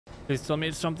Please tell me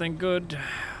it's something good.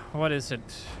 What is it?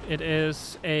 It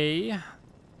is a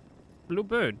blue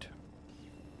bird.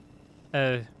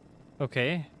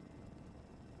 Okay.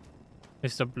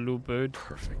 Mr. Bluebird.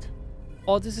 Perfect.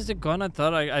 Oh, this is a gun I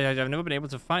thought I've never been able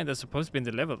to find. That's supposed to be in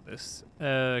the level list.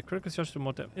 Critical charge to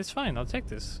more damage. It's fine, I'll take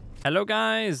this. Hello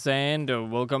guys,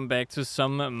 and welcome back to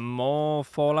some more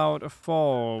Fallout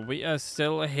 4. We are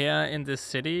still here in the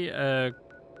city. We're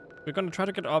gonna try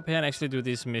to get up here and actually do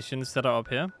these missions that are up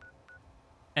here.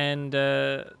 And,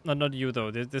 not you though.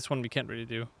 This one we can't really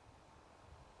do.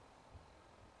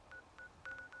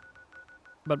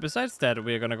 But besides that,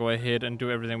 we're gonna go ahead and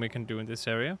do everything we can do in this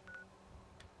area.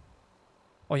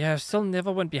 Oh yeah, I still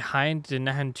never went behind the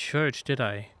Nahan Church, did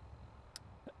I?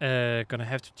 Gonna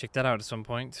have to check that out at some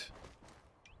point.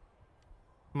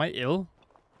 Am I ill?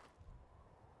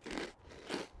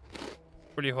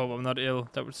 Really hope I'm not ill.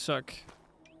 That would suck.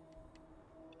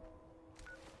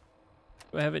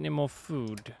 Do I have any more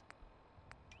food?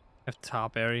 I have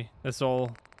tarberry. That's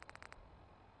all.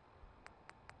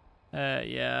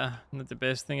 Yeah, not the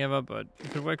best thing ever, but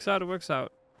if it works out, it works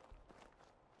out.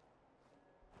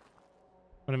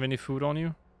 Don't have any food on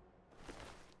you?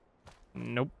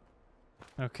 Nope.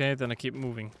 Okay, then I keep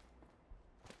moving.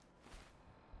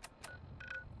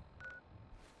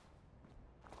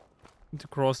 Need to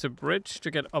cross the bridge to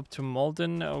get up to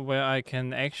Malden, where I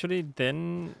can actually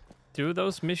then do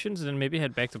those missions and then maybe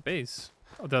head back to base.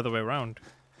 Or the other way around.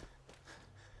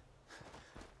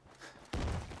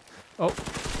 Oh.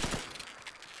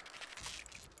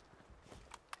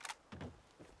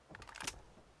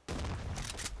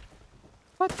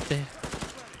 What the?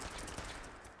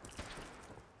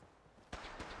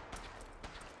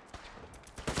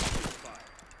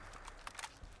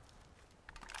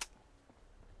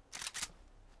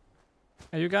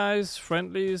 Are you guys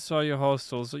friendlies or are you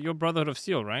hostiles? You're Brotherhood of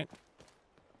Steel, right?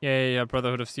 Yeah,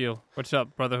 Brotherhood of Steel. What's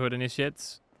up, Brotherhood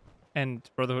Initiates? And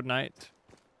Brotherhood Knight?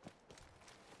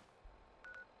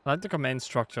 I like the command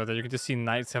structure that you can just see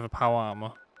knights have a power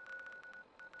armor.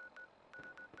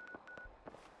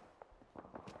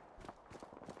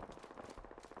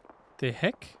 The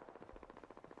heck?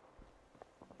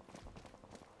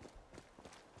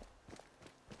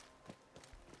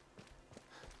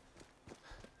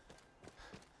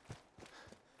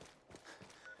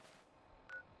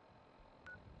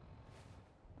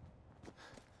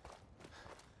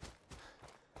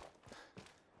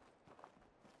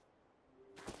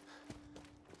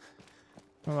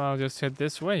 Well, I'll just head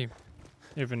this way.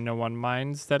 Even no one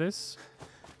minds, that is.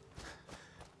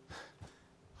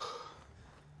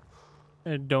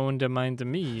 Don't mind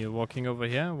me walking over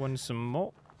here. Want some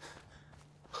more?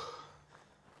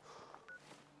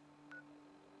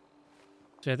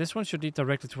 So yeah, this one should lead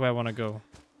directly to where I want to go.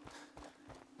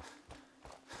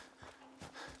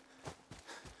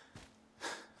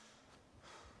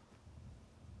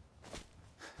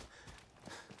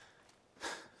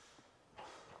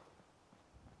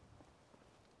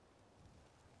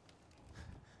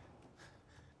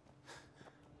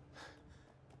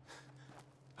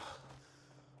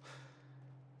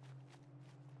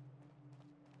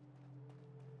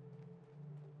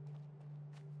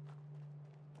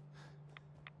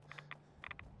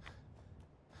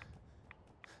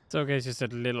 It's okay, it's just a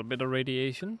little bit of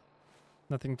radiation.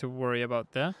 Nothing to worry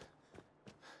about there.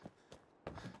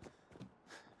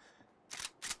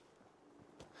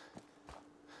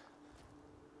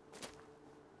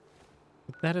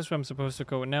 That is where I'm supposed to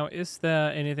go. Now, is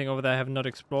there anything over there I have not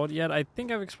explored yet? I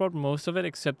think I've explored most of it,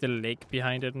 except the lake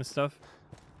behind it and stuff.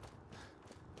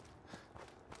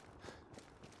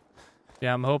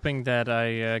 Yeah, I'm hoping that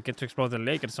I get to explore the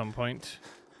lake at some point.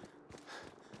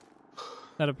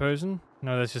 That a person?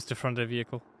 No, that's just the front of the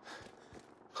vehicle.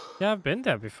 Yeah, I've been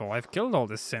there before. I've killed all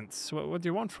the synths. What do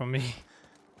you want from me?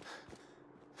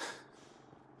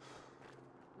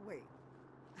 Wait.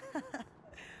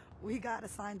 We got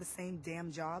assigned the same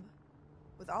damn job?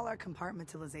 With all our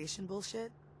compartmentalization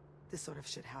bullshit, this sort of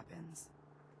shit happens.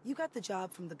 You got the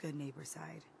job from the good neighbor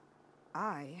side.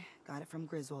 I got it from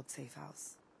Griswold's safe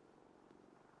house.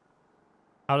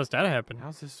 How does that happen?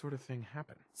 How's this sort of thing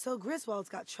happen? So Griswold's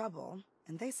got trouble,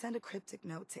 and they send a cryptic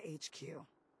note to HQ.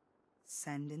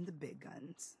 Send in the big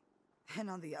guns. And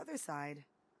on the other side,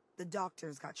 the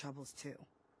doctor's got troubles too.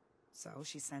 So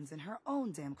she sends in her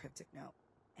own damn cryptic note.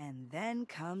 And then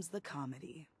comes the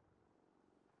comedy.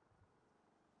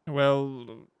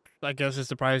 Well, I guess it's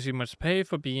the price you must pay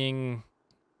for being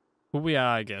who we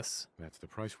are, I guess. That's the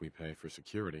price we pay for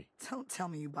security. Don't tell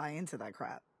me you buy into that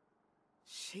crap.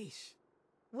 Sheesh.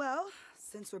 Well,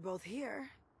 since we're both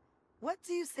here, what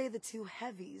do you say the two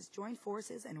heavies join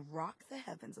forces and rock the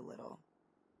heavens a little?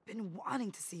 Been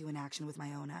wanting to see you in action with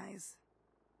my own eyes.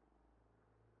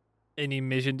 Any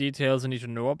mission details I need to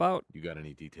know about? You got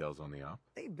any details on the op?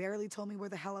 They barely told me where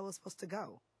the hell I was supposed to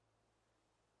go.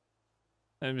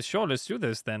 Sure, let's do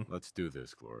this then. Let's do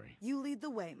this, Glory. You lead the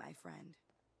way, my friend.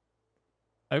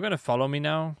 Are you gonna follow me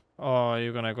now? Or are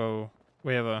you gonna go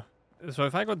wherever? So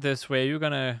if I go this way, you're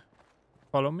gonna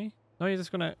follow me? No, you're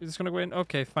just gonna go in?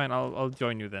 Okay, fine, I'll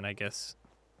join you then, I guess.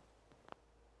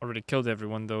 Already killed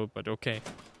everyone though, but okay.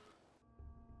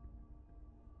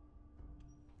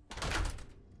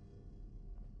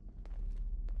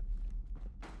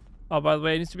 Oh, by the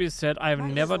way, it needs to be said, I've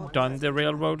never done the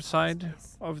railroad side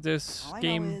of this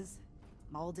game. All I know is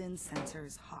Malden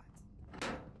Center's hot.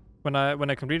 When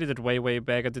I completed it way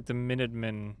back, I did the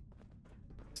Minutemen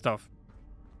stuff.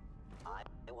 I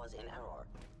was in error.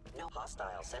 No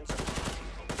hostile sensor.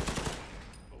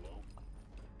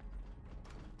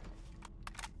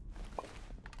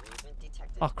 Movement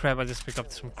detected. Oh crap, I just picked up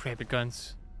some crappy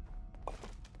guns.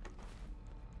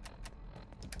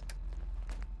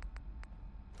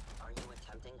 Are you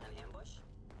attempting an ambush?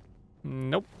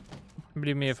 Nope.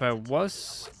 Believe me, if I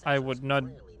was, I would not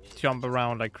jump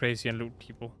around like crazy and loot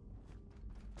people.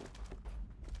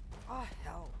 Oh,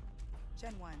 hell.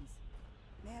 Gen 1s.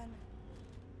 Man,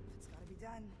 it's gotta be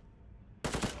done.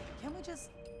 Can't we just,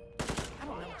 I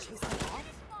don't know, chase them off?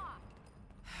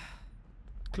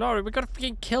 Glory, we gotta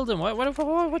freaking kill them.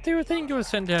 What do you think you were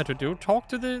sent here to do? Talk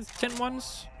to the Gen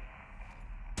 1s?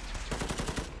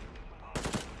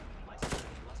 My system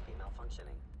must be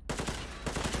malfunctioning.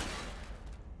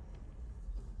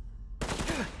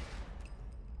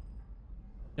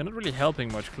 You're not really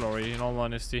helping much, Glory, in all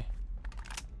honesty.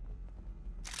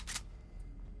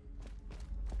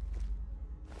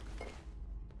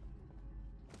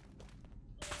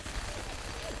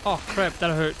 Oh crap,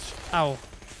 that hurts. Ow.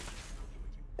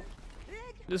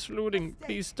 This looting,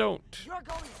 please don't. You're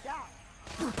going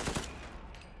down.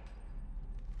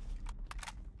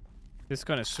 This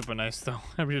gun is super nice though.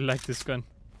 I really like this gun.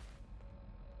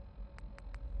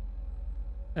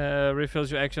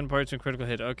 Refills your action points and critical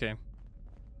hit. Okay.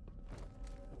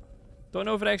 Don't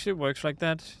know if it actually works like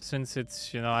that, since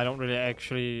it's, you know, I don't really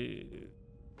actually...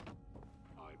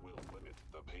 I will limit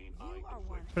the pain I You are inflict.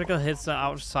 one. Critical hits are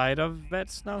outside of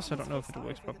vets now, so I don't know if it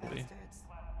works Sorry for the properly. bastards.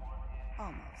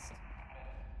 Almost.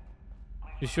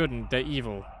 You shouldn't. They're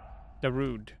evil. They're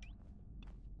rude.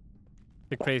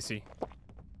 They're crazy.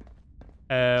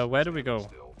 Where do we go?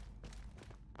 Still,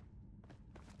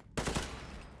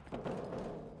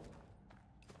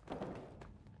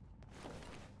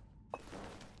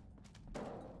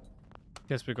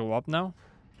 Guess we go up now.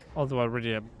 Although I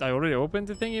already opened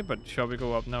the thingy, but shall we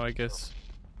go up now? I guess.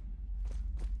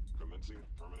 commencing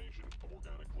termination of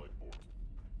organic life form.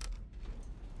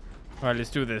 All right, let's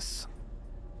do this.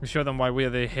 We show them why we're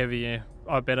the heavy,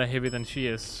 are better heavy than she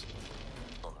is.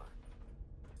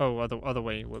 Oh, other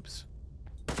way. Whoops.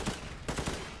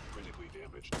 Critically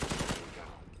damaged. Down.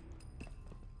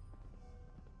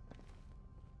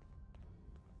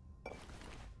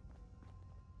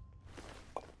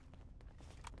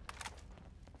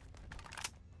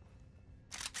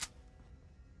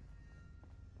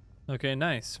 Okay,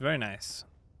 nice. Very nice.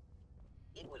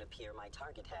 It would appear my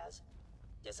target has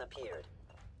disappeared.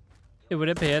 It would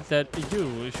appear that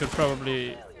you should probably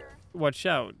Failure. watch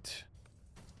out.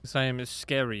 Because I am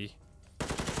scary.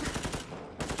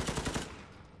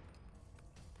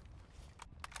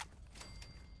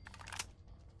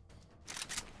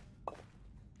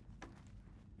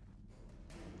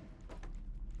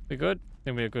 We good? I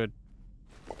think we're good.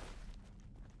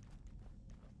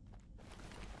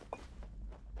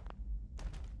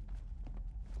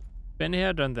 Been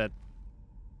here, done that.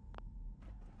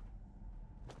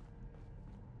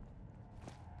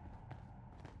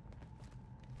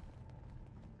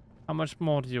 How much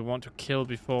more do you want to kill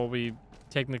before we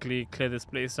technically clear this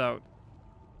place out?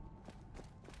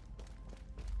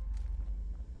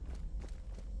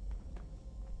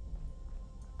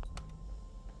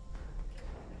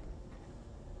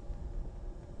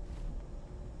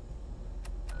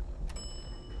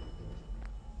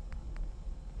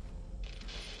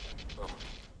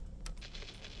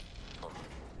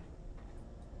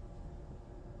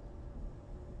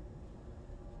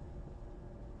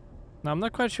 Now, I'm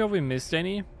not quite sure if we missed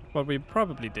any, but we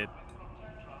probably did.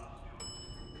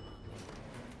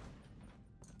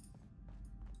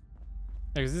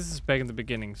 Because this is back in the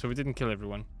beginning, so we didn't kill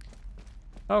everyone.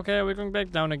 Okay, we're going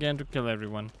back down again to kill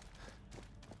everyone.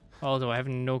 Although I have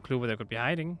no clue where they could be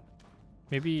hiding.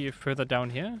 Maybe further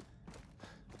down here?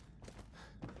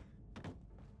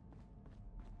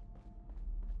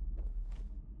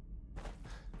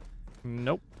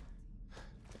 Nope.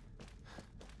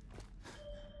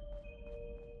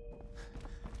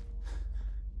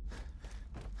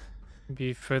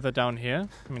 Be further down here.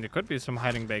 I mean, there could be some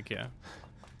hiding back here.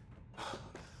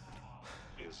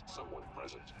 Is someone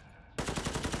present?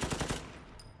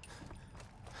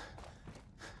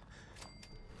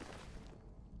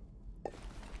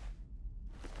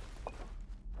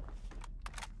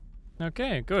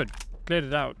 Okay, good. Cleared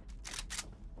it out.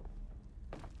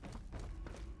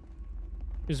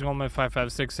 Using all my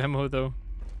 5.56 ammo though.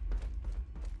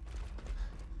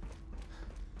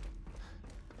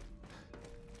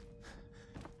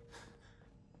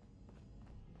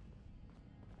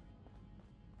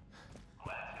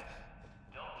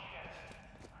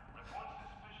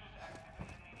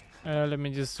 Let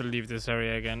me just leave this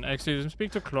area again. Actually,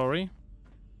 speak to Chloe.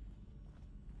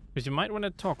 Because you might want to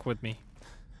talk with me.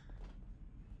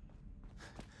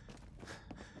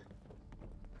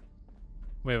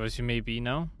 Where was you maybe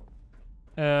now?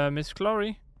 Miss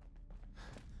Chloe?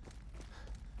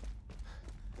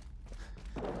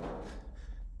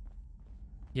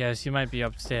 Yes, you might be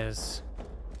upstairs.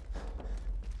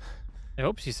 I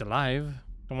hope she's alive.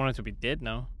 Don't want her to be dead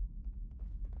now.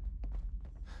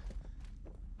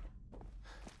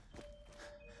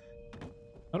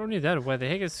 Not only that, where the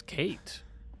heck is Kate?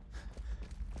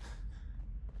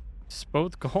 It's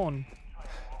both gone.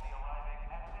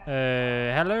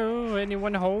 Hello?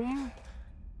 Anyone home?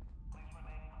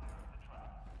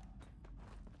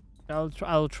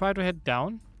 I'll try to head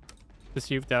down to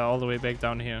see if they're all the way back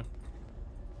down here.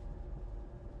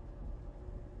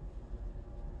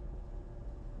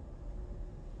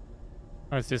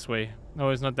 Oh, it's this way. No,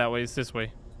 it's not that way. It's this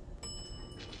way.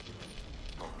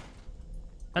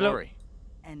 Hello. Glory.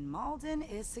 And Malden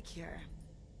is secure.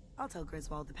 I'll tell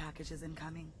Griswold the package is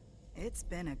incoming. It's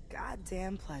been a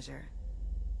goddamn pleasure.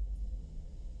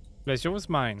 Pleasure was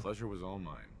mine. Pleasure was all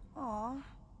mine. Aw,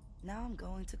 now I'm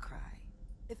going to cry.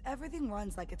 If everything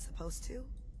runs like it's supposed to,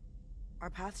 our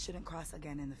paths shouldn't cross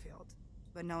again in the field.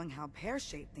 But knowing how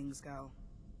pear-shaped things go,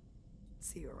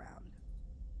 see you around.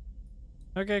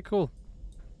 Okay, cool.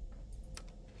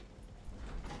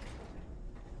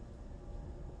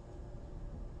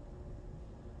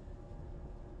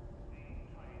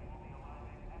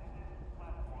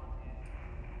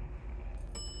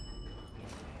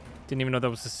 Didn't even know that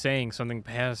was a saying, something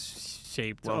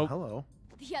pear-shaped. Well, Oh, hello.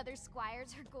 The other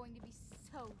squires are going to be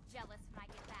so jealous when I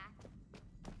get back.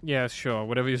 yeah, sure,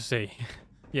 whatever you say.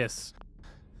 Yes.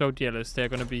 So jealous they're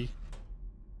gonna be.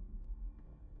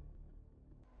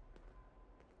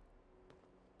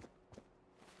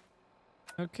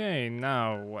 Okay,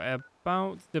 now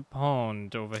about the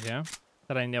pond over here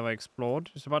that I never explored.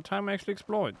 It's about time I actually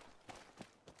explored.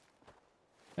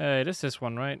 It is this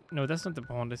one, right? No, that's not the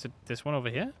pond. Is it this one over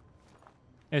here?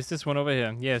 It's this one over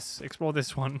here. Yes, explore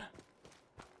this one.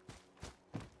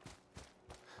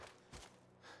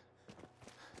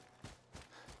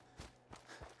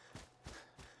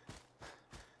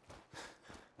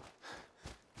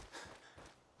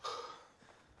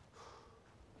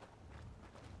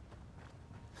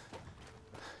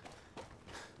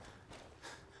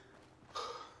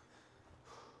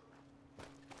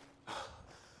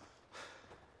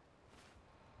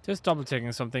 Just double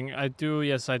checking something. I do,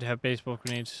 yes, I'd have baseball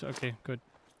grenades. Okay, good.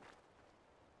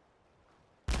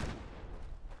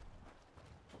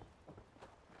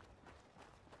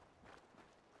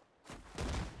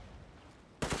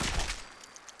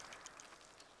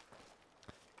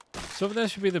 So there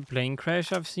should be the plane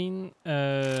crash I've seen.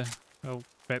 Oh,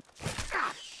 crap.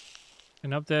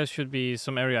 And up there should be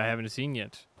some area I haven't seen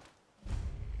yet.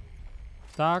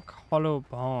 Dark Hollow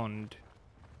Pond.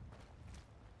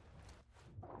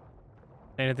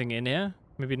 Anything in here?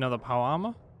 Maybe another power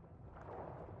armor?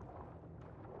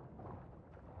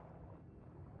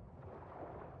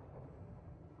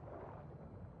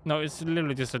 No, it's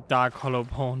literally just a dark hollow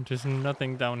pond. There's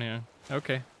nothing down here.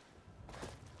 Okay.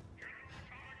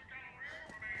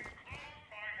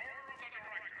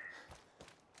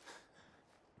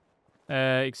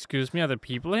 Excuse me, are there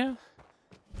people here?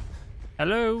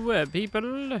 Hello,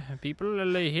 people?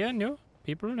 People here? No?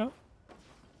 People? No?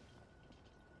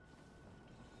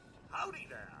 Howdy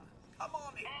there. Come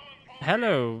on in.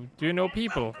 Hello, do you know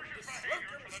people? Welcome to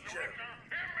Slocum's Joe.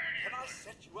 Can I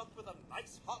set you up with a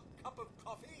nice hot cup of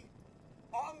coffee?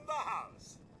 On the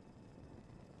house.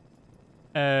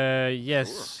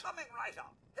 Yes. Coming right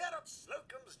up. Here at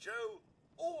Slocum's Joe,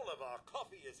 all of our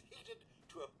coffee is heated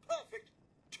to a perfect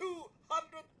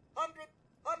 200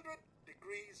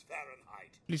 degrees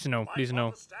Fahrenheit. Please no, Might please want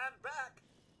no. to stand back.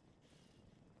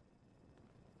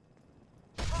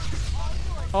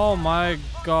 Oh my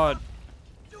god.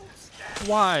 Don't stand.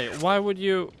 Why? Why would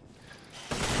you?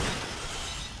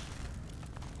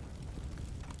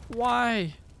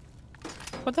 Why?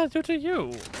 What'd that do to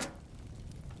you?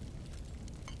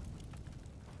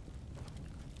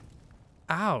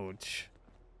 Ouch.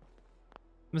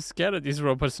 I'm scared of these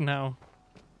robots now.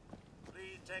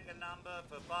 Please take a number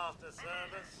for faster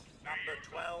service. Number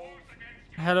 12.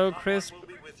 Hello, Chris. Someone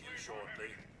will be with you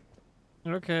shortly.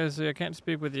 Okay, so I can't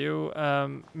speak with you.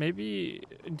 Maybe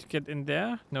to get in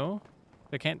there? No?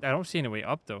 I can't. I don't see any way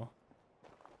up, though.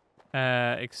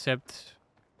 Except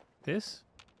this?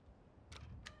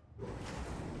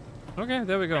 Okay,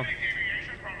 there we go.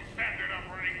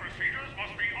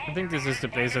 I think this is the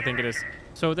place. I think it is.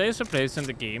 So there is a place in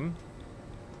the game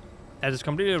that is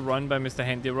completely run by Mr.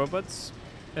 Handy Robots.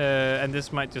 And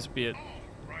this might just be it.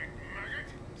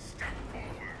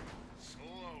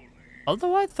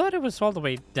 Although I thought it was all the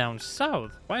way down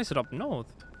south. Why is it up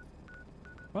north?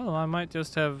 Well, I might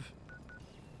just have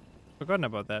forgotten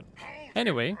about that.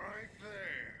 Anyway. Right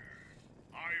there.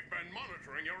 I've been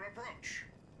monitoring your approach.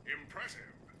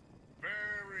 Impressive.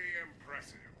 Very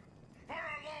impressive. For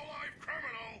a low-life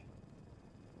criminal.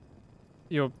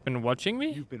 You've been watching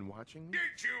me? You've been watching me?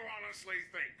 Did you honestly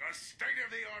think a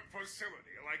state-of-the-art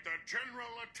facility like the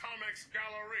General Atomics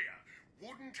Galleria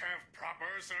wouldn't have proper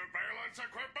surveillance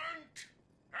equipment?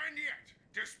 And yet,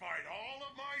 despite all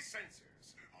of my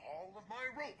sensors, all of my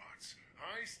robots,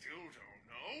 I still don't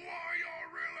know why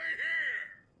you're really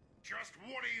here. Just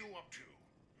what are you up to?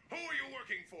 Who are you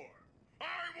working for?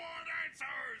 I want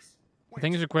answers! I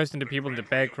think you should question the people in the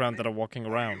background that are walking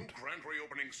Are around. you Grand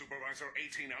Reopening Supervisor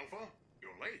 18 Alpha?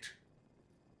 You're late.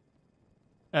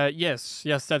 Yes,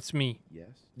 that's me.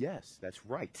 Yes, that's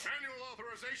right. Annual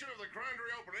authorization of the grand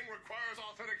reopening requires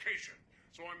authentication,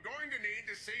 so I'm going to need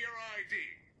to see your ID.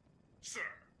 Sir.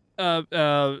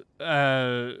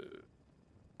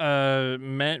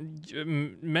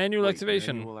 Manual Wait,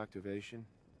 activation. Manual activation?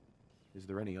 Is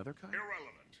there any other kind?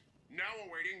 Irrelevant. Now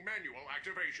awaiting manual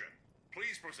activation.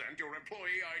 Please present your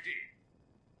employee ID.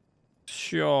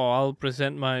 Sure, I'll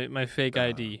present my fake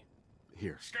ID.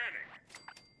 Here. Scanning.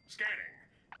 Scanning.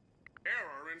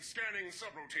 Error in scanning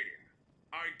subroutine.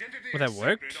 Identity Well, that accepted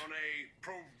worked. on a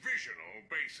provisional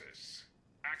basis.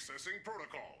 Accessing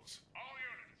protocols. All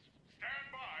units,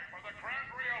 stand by for the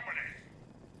grand reopening.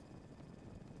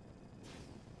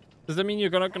 Does that mean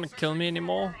you're not gonna kill me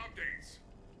anymore? Updates.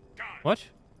 Done. What?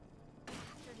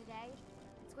 After today,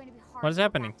 it's going to be hard. What is to go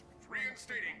happening? back to patrol.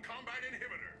 Reinstating combat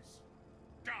inhibitors.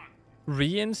 Done.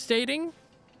 Reinstating?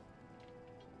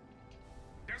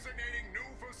 Designating new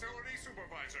facility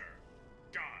supervisor.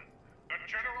 Done. The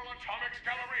General Atomics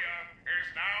Galleria is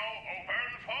now open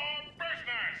for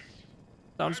business.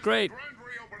 Sounds As the great. grand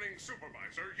reopening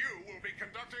supervisor, you will be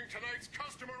conducting tonight's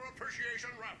customer appreciation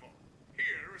raffle.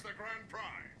 Here is the grand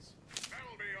prize.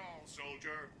 That'll be all,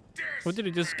 soldier. What did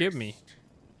he just give me? Dismissed.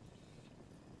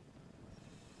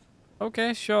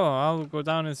 Okay, sure. I'll go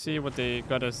down and see what they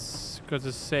got to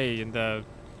say in the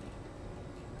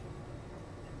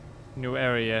new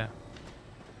area.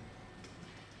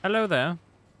 Hello there.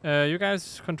 You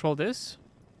guys control this?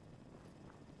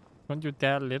 Don't you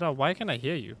dare litter? Why can't I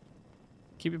hear you?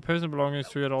 Keep your personal belongings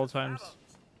to you at all times.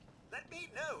 Let me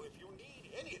know if you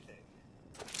need anything.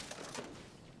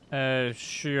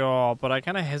 Sure, but I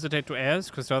kind of hesitate to ask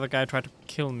because the other guy tried to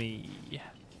kill me.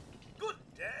 Good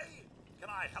day. Can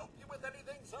I help you with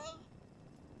anything, sir?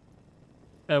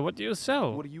 What do you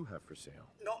sell? What do you have for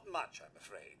sale? Not much, I'm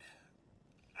afraid.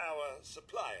 Our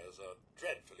suppliers are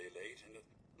dreadfully late, and it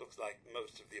looks like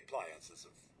most of the appliances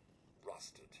have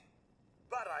rusted.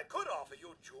 But I could offer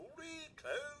you jewelry,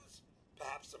 clothes,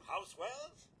 perhaps some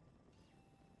housewares.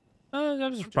 I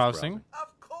was just browsing.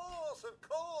 Of course, of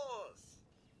course.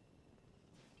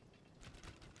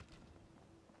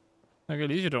 Okay, at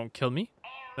least you don't kill me.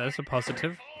 That's a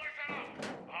positive. Listen up.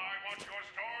 I want your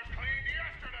stores cleaned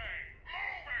yesterday.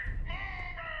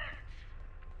 Move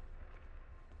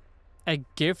it. A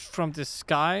gift from the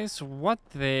skies? What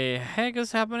the heck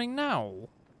is happening now?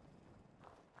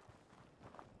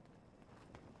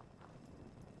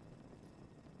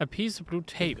 A piece of blue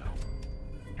tape. Tear down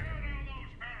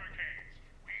those barricades.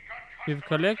 We got You've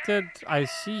collected. I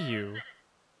see you.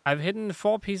 I've hidden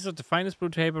 4 pieces of the finest blue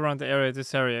tape around the area.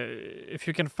 This area. If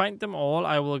you can find them all,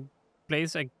 I will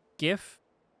place a GIF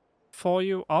for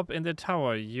you up in the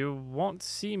tower. You won't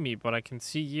see me, but I can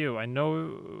see you. I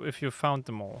know if you found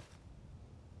them all.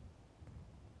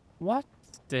 What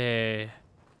the?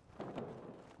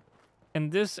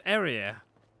 In this area.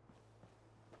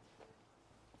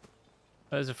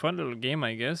 It's a fun little game,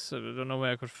 I guess. I don't know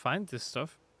where I could find this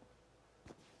stuff.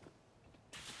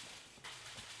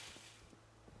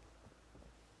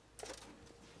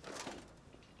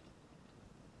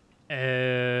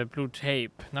 Blue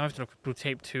tape. Now I have to look for blue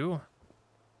tape too.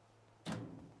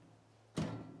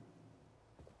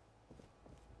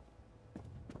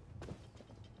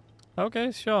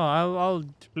 Okay, sure. I'll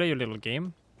play your little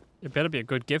game. It better be a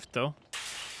good gift, though.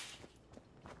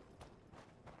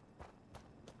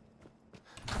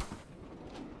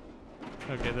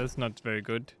 Okay, that's not very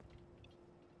good.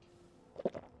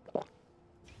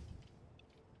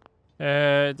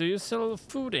 Do you sell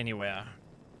food anywhere?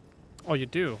 Oh, you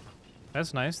do.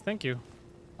 That's nice. Thank you.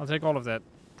 I'll take all of that.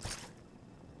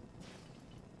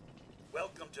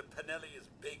 Welcome to Pinelli's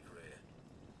Bakery.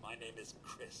 My name is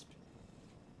Crisp.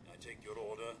 Can I take your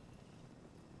order?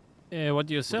 What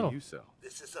do you What sell? do you sell?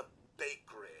 This is a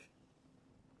bakery.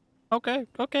 Okay,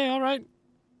 okay, all right.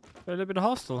 A little bit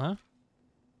hostile, huh?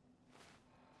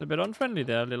 A bit unfriendly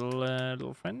there,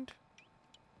 little friend.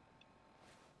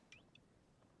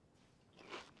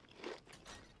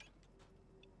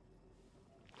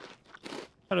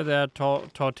 Hello there,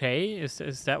 Torte.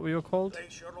 Is that what you're called?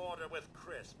 Place your order with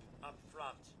Crisp up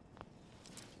front.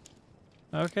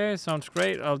 Okay, sounds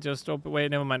great. I'll just open.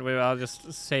 Wait, never mind. Wait, I'll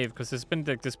just save because it's been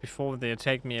like this before. They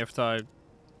attacked me after I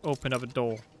opened up a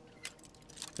door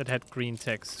that had green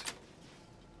text.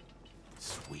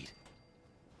 Sweet.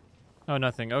 Oh,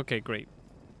 nothing. Okay, great.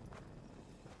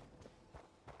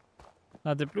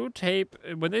 Now the blue tape.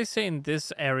 When they say in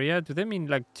this area, do they mean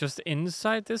like just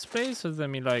inside this place, or do they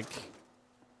mean like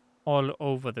all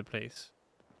over the place?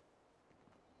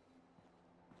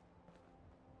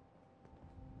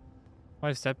 Why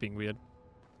is that being weird?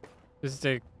 This is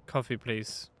the coffee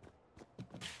place.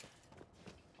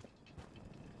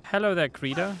 Hello there,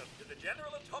 Krita. Welcome to the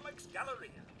General Atomics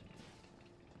Galleria.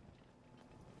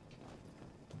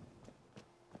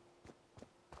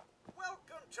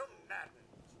 Welcome to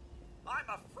Madden's.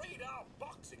 I'm afraid our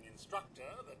boxing instructor,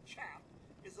 the chap,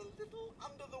 is a little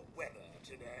under the weather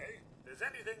today. If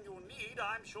there's anything you need,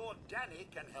 I'm sure Danny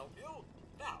can help you.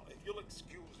 Now, if you'll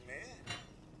excuse me.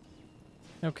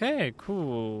 Okay,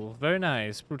 cool. Very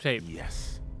nice. Blue tape.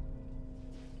 Yes.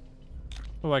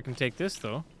 Oh, I can take this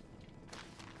though.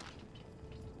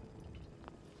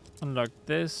 Unlock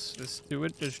this. Let's do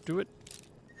it. Let's do it.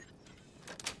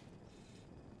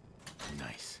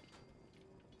 Nice.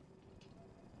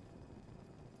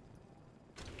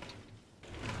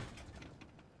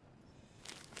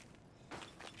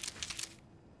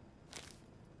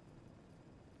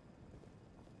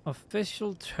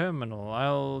 Official terminal.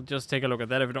 I'll just take a look at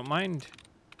that if you don't mind.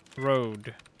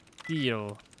 Road.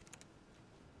 Deal.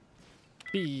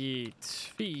 Feed.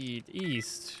 Feed.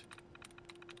 East.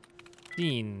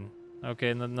 Dean.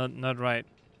 Okay, not right.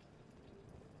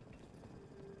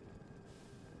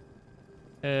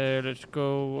 Let's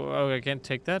go. Oh, I can't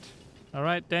take that. All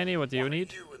right, Danny, what do you need?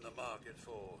 What are you in the market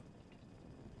for?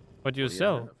 What do you What do you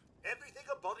sell? have? Everything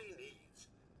a body needs.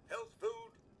 Health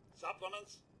food,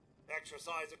 supplements,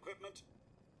 exercise equipment.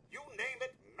 You name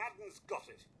it, Madden's got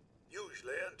it.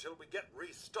 Usually, until we get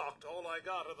restocked, all I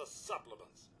got are the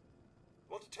supplements.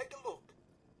 Want to take a look?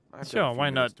 I've got Sure, a few why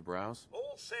minutes not? to browse.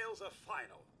 All sales are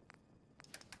final.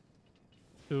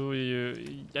 Do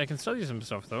you? I can sell you some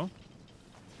stuff though.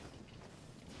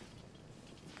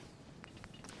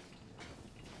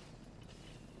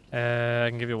 I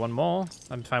can give you one more.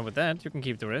 I'm fine with that. You can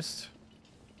keep the rest.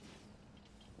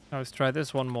 Now let's try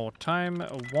this one more time.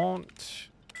 Want,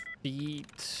 feed,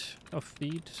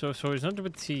 feed. So it's not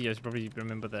with T. I should probably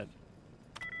remember that.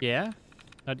 Yeah,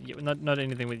 not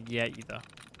anything with yeah either.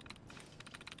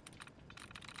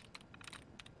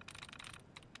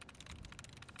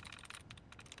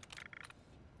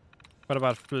 What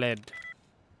about fled?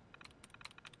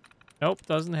 Nope,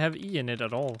 doesn't have E in it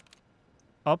at all.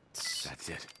 Opt. That's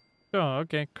it. Oh,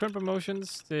 okay. Current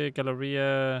promotions, the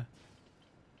Galleria,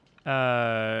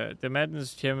 the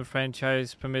Madden's Gem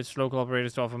franchise permits local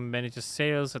operators to offer manager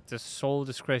sales at their sole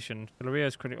discretion. Galleria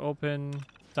is currently open.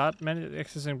 Start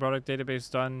accessing product database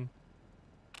done.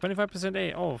 25%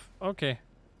 A. Oh, okay.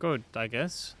 Good, I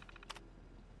guess.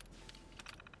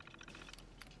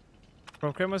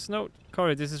 Programmer's note.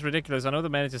 Corey, this is ridiculous. I know the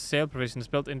manager's sale provision is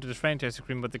built into the franchise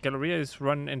agreement, but the Galleria is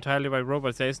run entirely by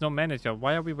robots. There is no manager.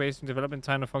 Why are we wasting development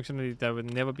time on functionality that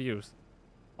would never be used?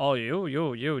 Oh,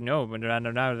 you know when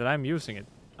now that I'm using it.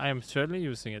 I am certainly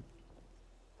using it.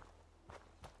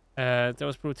 There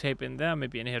was blue tape in there,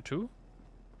 maybe in here too.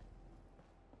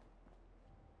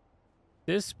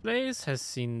 This place has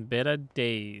seen better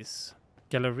days.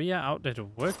 Galleria outlet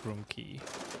workroom key.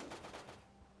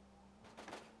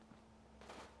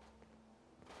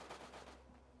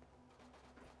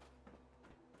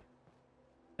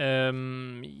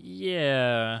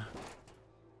 Yeah.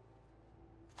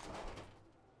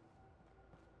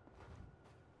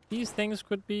 These things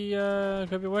could be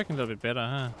working a little bit better,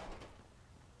 huh?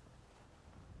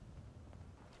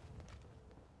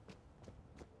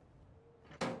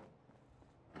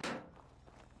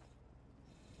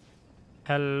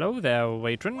 Hello there,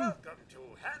 Waitron. Welcome to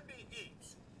Handy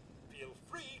Eats. Feel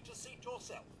free to seat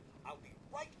yourself. I'll be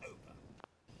right over.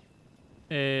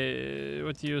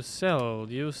 What do you sell?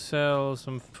 Do you sell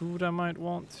some food I might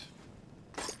want?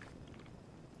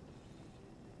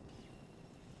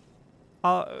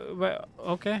 Well,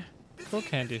 okay. Cool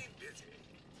candy.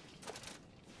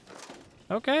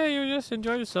 Okay, you just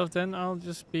enjoy yourself then. I'll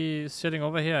just be sitting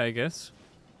over here, I guess.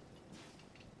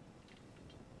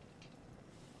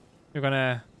 You're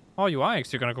gonna... Oh, you are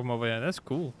actually gonna come over here. That's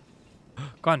cool.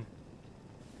 Gun.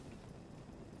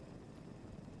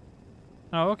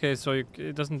 Oh, okay, so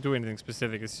it doesn't do anything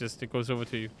specific. It's just, it goes over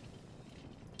to you.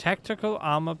 Tactical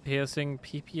armor piercing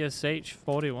PPSH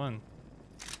 41.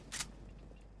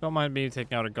 Don't mind me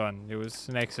taking out a gun. It was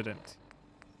an accident.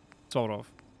 Sort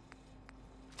of.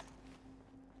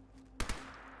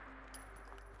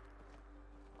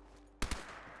 I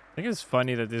think it's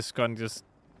funny that this gun just...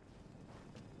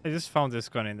 I just found this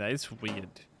gun in there. It's weird.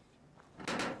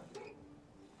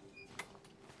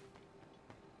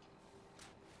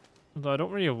 Although I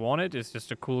don't really want it. It's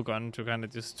just a cool gun to kind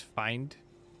of just find.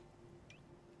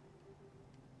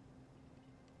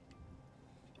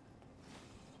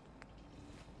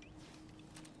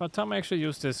 By the time I actually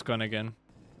use this gun again.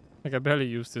 Like I barely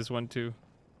used this one too.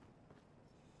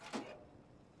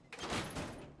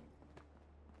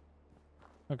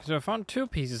 Okay, so I found 2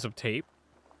 pieces of tape.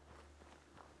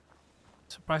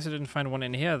 Surprised I didn't find one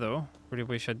in here though. Really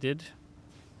wish I did.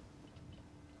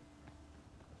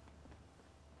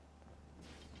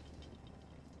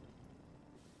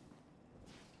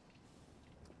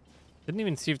 Didn't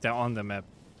even see if they're on the map.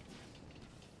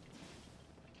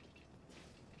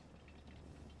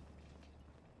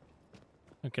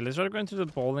 Okay, let's try to go into the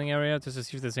bowling area just to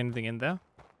see if there's anything in there.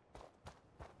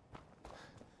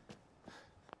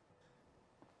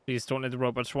 Please don't let the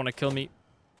robots want to kill me.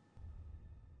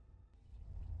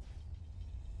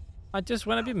 I just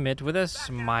want to be met with a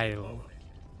smile.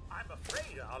 I'm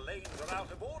afraid our lanes are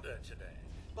out of order today,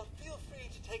 but feel free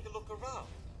to take a look around.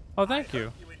 Oh, thank you.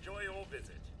 Hope you enjoy your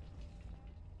visit.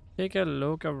 Take a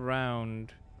look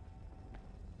around.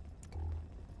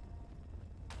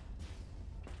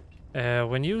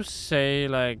 When you say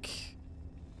like,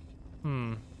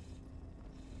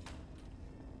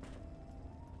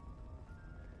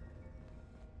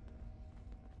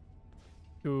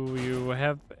 do you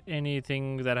have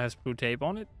anything that has blue tape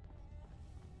on it?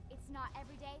 It's not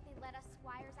every day they let us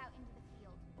squires out into the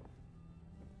field.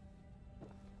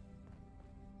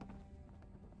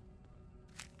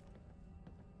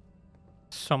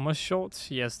 Summer shorts?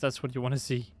 Yes, that's what you want to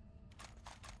see.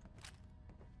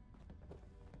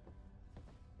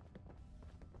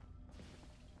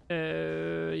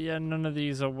 Yeah, none of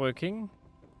these are working.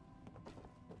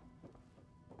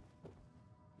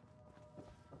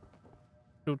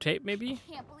 Blue tape, maybe?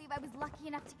 I can't believe I was lucky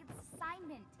enough to get this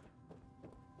assignment.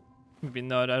 Maybe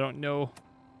not, I don't know.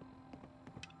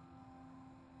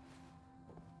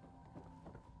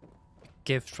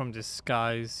 Gift from the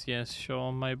skies. Yes,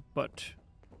 sure, my butt.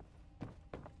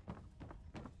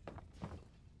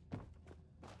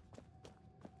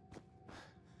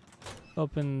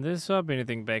 Open this up.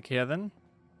 Anything back here then?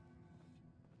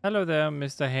 Hello there,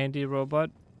 Mr. Handy Robot.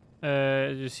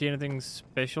 Do you see anything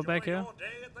special back here? Your day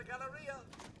at the Galleria.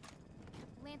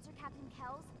 Lancer Captain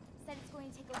Kells said it's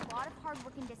going to take a lot of hard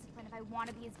work and discipline if I want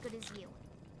to be as good as you.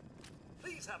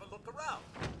 Please have a look around.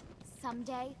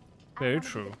 Someday, Very I want to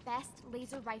true. be the best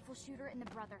laser rifle shooter in the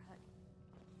Brotherhood.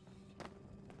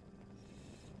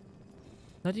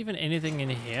 Not even anything in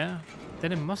here?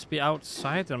 Then it must be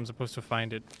outside that I'm supposed to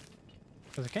find it.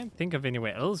 Because I can't think of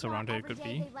anywhere else around here it could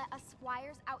Every be. day they let us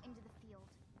squires out into the field.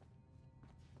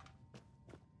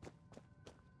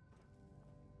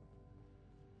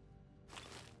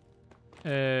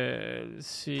 Let's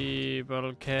see.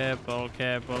 Bottle cap,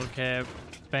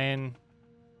 ban.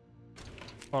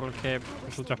 Bottle cap, I wish little they'd let me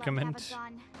have a document.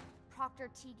 gun. Proctor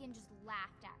Tegan just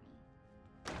laughed at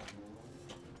me.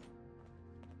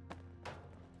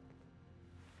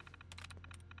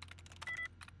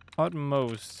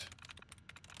 Utmost.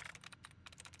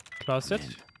 Closet.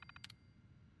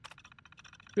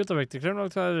 Field Director Criminal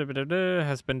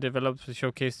has been developed to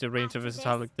showcase the range of After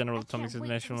versatile this, General I can't Atomics wait till we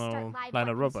start International live line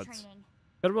of weapons robots. training.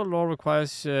 Federal law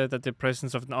requires that the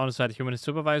presence of an on-site human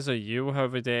supervisor,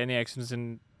 however, there any actions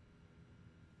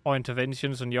or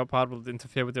interventions on your part will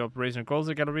interfere with the operational goals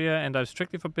of Galleria and are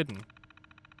strictly forbidden.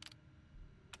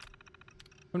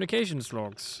 Communications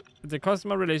logs. The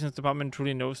Customer Relations Department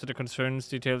truly knows that the concerns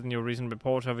detailed in your recent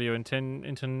report of your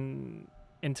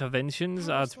interventions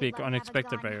I are wish to they'd be let me have a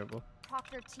unexpected gun. variable.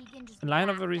 Proctor Tegan just In line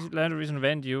of laughed at me. recent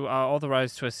event, you are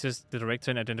authorized to assist the director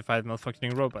in identifying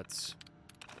malfunctioning robots.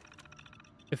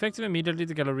 Effective immediately,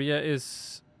 the Galleria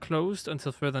is closed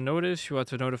until further notice. You are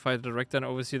to notify the director and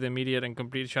oversee the immediate and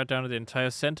complete shutdown of the entire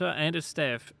center and its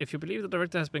staff. If you believe the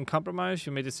director has been compromised,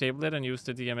 you may disable it and use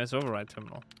the DMS override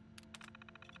terminal.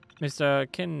 Mr.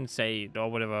 Kinsaid,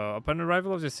 or whatever. Upon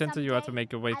arrival of the center, you are to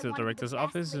make your way to the director's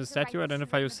office. Instead, you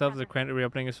identify yourself. The grant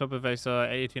reopening is for Bethesda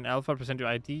 18 Alpha. Present your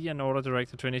ID and order the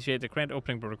director to initiate the grant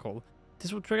opening protocol.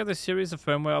 This will trigger the series of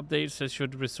firmware updates that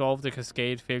should resolve the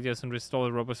cascade failures and restore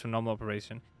the robots to normal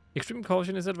operation. Extreme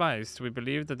caution is advised. We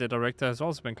believe that the director has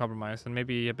also been compromised and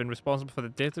maybe have been responsible for the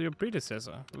death of your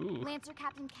predecessor. Ooh. Lancer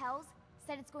Captain Kells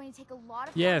said it's going to take a lot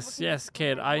of Yes,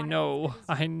 kid, I know.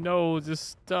 I know. Just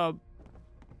stop.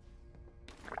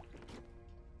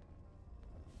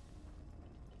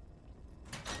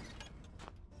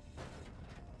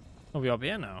 Oh, we're up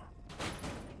here now.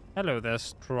 Hello there,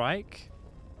 Strike.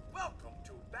 Welcome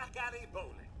to Back Alley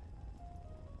Bowling.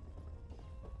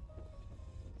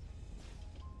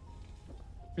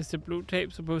 Is the blue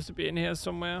tape supposed to be in here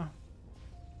somewhere?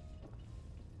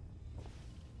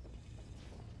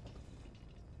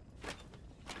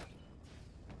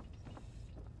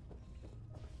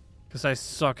 Because I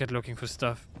suck at looking for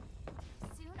stuff.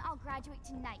 Soon I'll graduate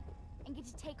tonight and get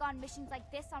to take on missions like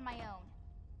this on my own.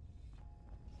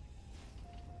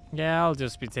 Yeah, I'll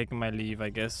just be taking my leave, I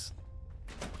guess.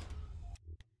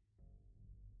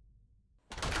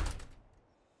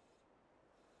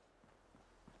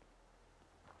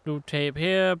 Blue tape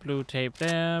here, blue tape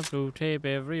there, blue tape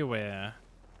everywhere.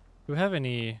 Do you have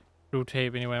any blue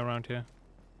tape anywhere around here?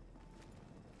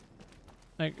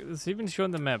 Like, it's even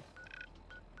shown the map.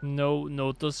 No,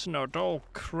 no, does not. Oh,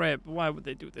 crap. Why would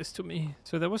they do this to me?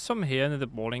 So there was some here in the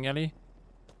bowling alley.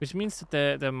 Which means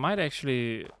that there might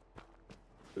actually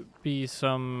be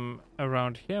some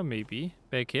around here, maybe.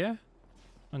 Back here.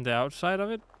 On the outside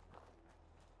of it.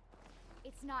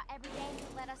 It's not every day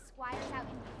you let us squires out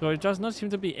in... So it does not seem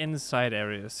to be inside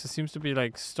areas. It seems to be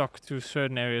like stuck to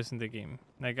certain areas in the game.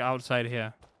 Like outside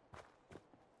here.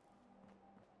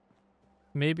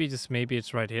 Maybe, just maybe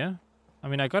it's right here. I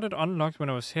mean, I got it unlocked when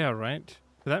I was here, right?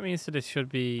 So that means that it should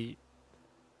be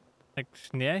like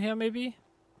near here, maybe?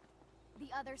 The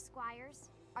other squires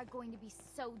are going to be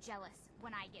so jealous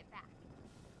when I get back.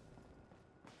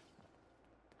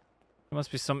 There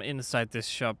must be some inside this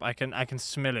shop. I can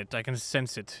smell it. I can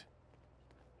sense it.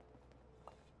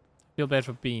 Feel bad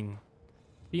for Bean.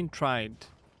 Bean tried,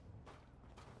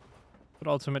 but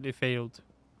ultimately failed.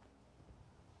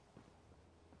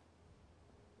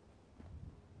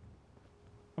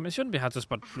 I mean, it shouldn't be hard to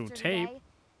spot blue After tape. today,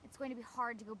 it's going to be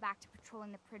hard to go back to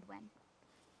patrolling the Pridwen.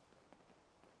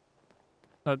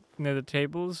 Not near the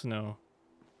tables? No.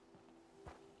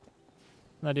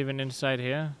 Not even inside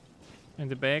here? In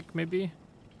the bag, maybe?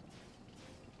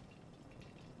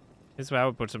 This is where I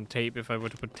would put some tape if I were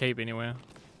to put tape anywhere.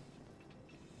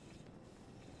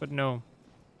 But no.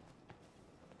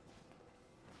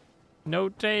 No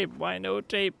tape. Why no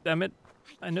tape? Damn it.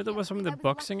 I know there was some in the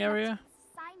boxing area.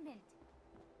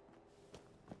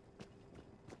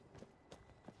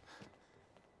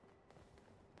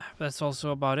 That's also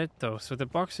about it, though. So the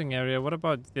boxing area, what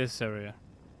about this area?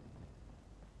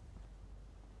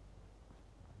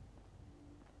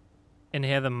 In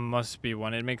here there must be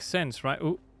one. It makes sense, right?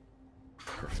 Ooh.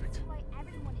 Perfect. Why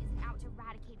everyone isn't out to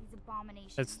eradicate these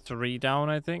abominations. That's 3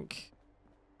 down, I think.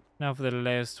 Now for the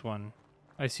last one.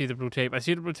 I see the blue tape. I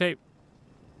see the blue tape.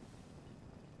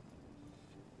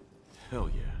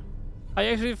 Hell yeah. I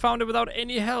actually found it without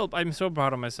any help. I'm so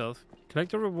proud of myself.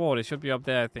 Collect the reward. It should be up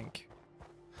there, I think.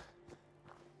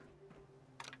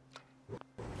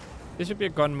 This should be a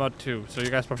gun mod too, so you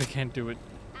guys probably can't do it.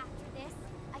 After this,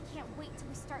 I can't wait till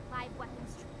we start live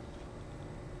weapons.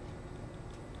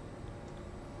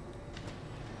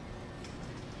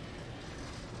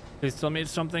 Please tell me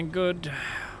it's something good.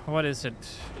 What is it?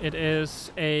 It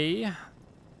is a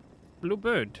blue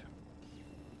bird.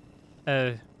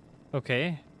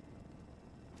 Okay.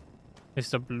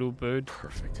 It's a blue bird.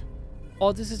 Perfect.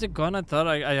 Oh, this is a gun I thought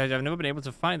I've never been able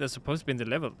to find. That's supposed to be in the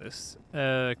level list.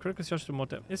 Critical charge to more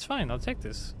depth. It's fine. I'll take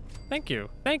this. Thank you.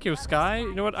 Thank you, Sky.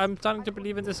 You know what? I'm starting to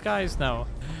believe in the skies now.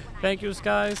 Thank you,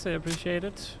 skies. I appreciate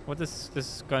it. What does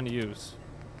this gun use?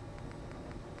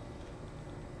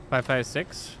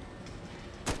 5.56.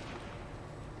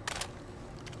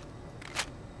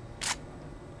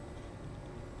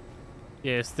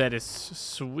 Yes, that is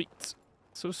sweet.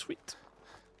 So sweet.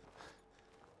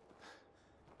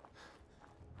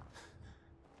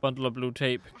 Bundle of blue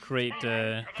tape. Great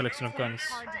collection of guns.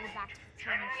 Hard to go back to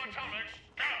patrolling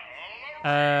the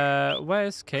Pridwen. Where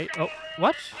is Kate? Oh,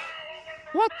 what?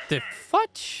 What the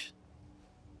fudge?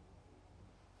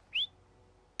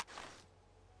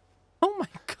 Oh my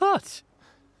god!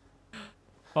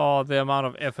 Oh, the amount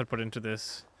of effort put into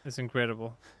this is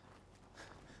incredible.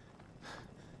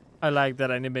 I like that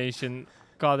animation.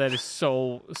 God, that is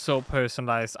so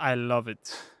personalized. I love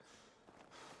it.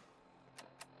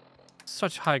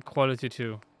 Such high quality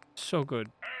too. So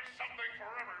good. There's something for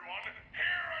everyone here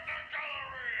at the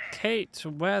Galleria! Kate,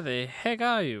 where the heck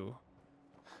are you?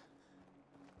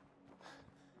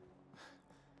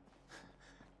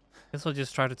 Guess I'll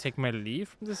just try to take my leave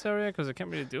from this area because I can't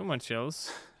really do much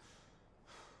else.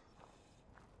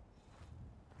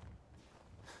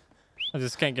 I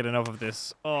just can't get enough of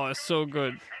this. Oh, it's so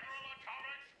good.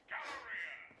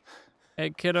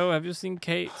 Hey kiddo, have you seen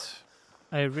Kate?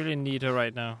 I really need her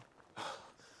right now.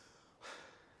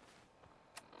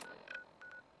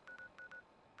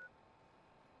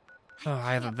 Oh,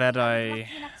 either that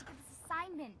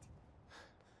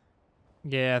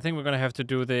Yeah, I think we're gonna have to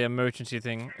do the emergency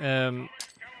thing. Come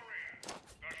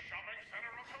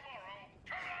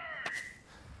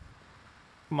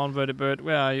on, Vertibird,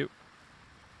 where are you?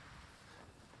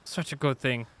 Such a good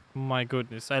thing. My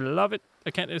goodness, I love it.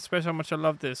 I can't express how much I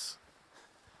love this.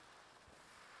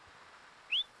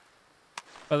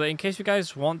 But in case you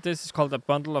guys want this, it's called a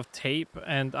bundle of tape,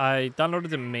 and I downloaded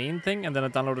the main thing, and then I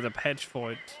downloaded a patch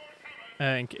for it.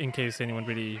 In case anyone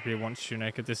really wants to,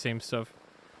 get the same stuff.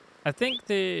 I think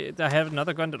I have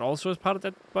another gun that also is part of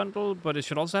that bundle, but it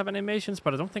should also have animations,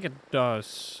 but I don't think it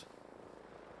does.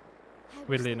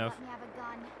 Weirdly enough. Let me have a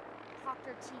gun.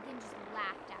 Dr. Tegan just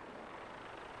laughed at me.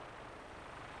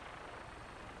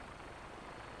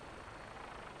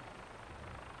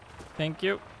 Thank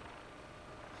you.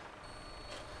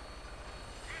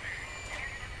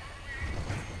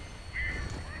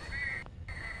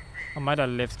 I might have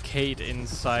left Kate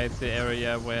inside the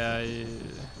area where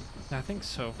I think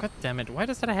so. God damn it. Why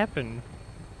does that happen?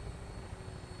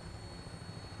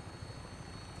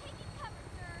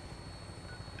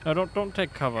 No, don't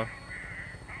take cover.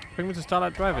 Bring me to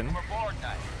Starlight Drive-In. Welcome aboard,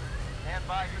 Knight. Stand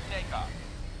by for takeoff.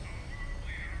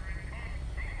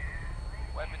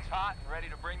 Weapons hot and ready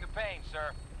to bring the pain,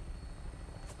 sir.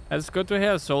 That's good to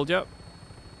hear, soldier.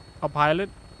 Our pilot.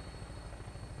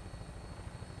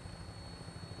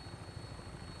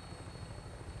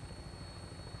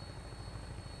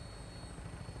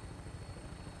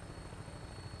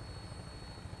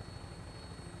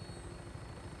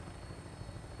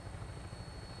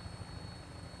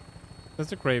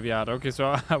 That's a graveyard. Okay,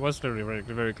 so I was literally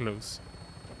very close.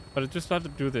 But I just have to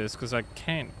do this because I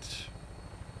can't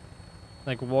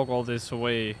like walk all this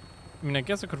away. I mean, I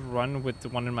guess I could run with the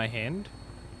one in my hand.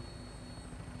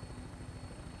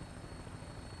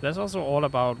 That's also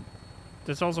about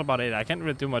it. I can't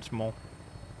really do much more.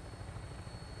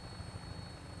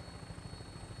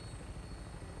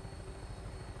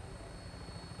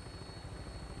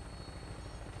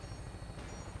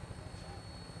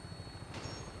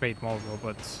 Create more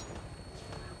robots.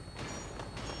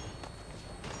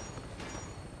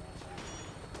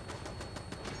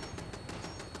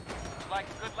 Like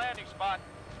a good landing spot.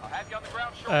 I'll have you on the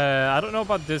ground shortly. I don't know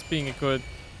about this being a good...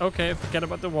 Okay, forget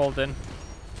about the wall then.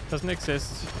 Doesn't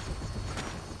exist.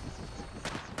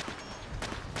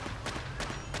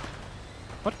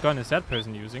 What gun is that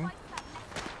person using?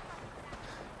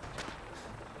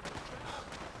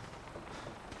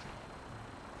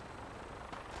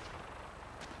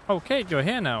 Okay, you're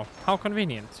here now. How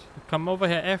convenient. Come over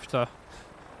here after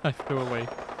I flew away.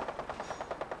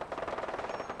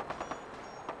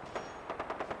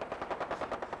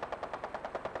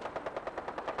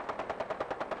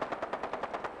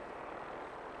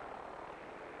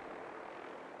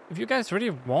 If you guys really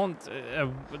want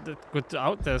good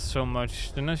out there so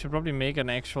much, then I should probably make an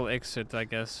actual exit, I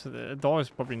guess. The door is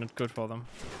probably not good for them.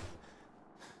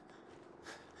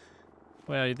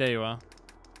 Where are you? There you are.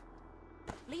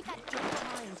 Leave that junk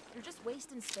behind. You're just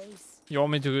wasting space. You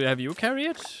want me to have you carry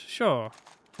it? Sure.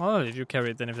 I'll let you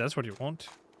carry it then if that's what you want.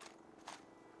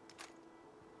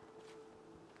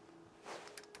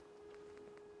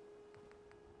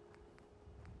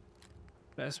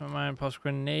 Plasma mine plus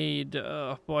grenade.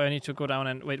 Oh boy, I need to go down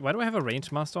and... Wait, why do I have a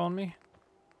range master on me?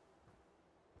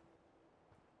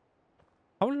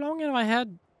 How long have I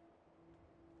had...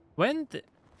 When the...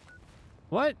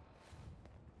 What?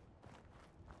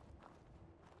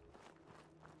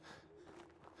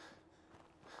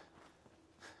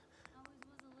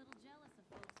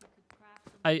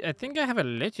 I think I have a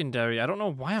legendary. I don't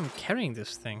know why I'm carrying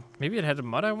this thing. Maybe it had a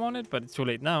mod I wanted, but it's too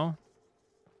late now.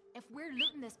 If we're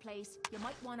looting this place, you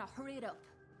might want to hurry it up.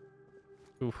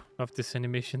 Ooh, love this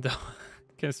animation though.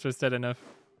 Can't stress that enough.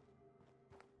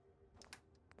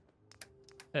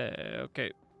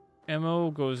 Okay.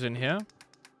 Ammo goes in here.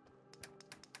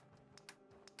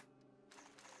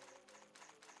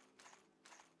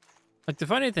 Like, the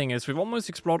funny thing is, we've almost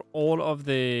explored all of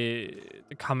the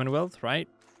Commonwealth, right?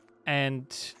 And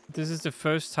this is the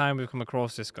first time we've come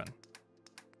across this gun.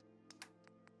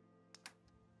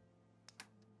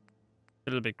 A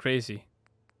little bit crazy.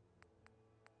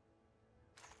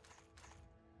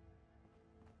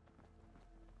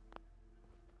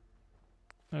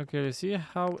 Okay, let's see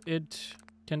how it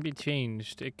can be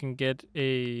changed. It can get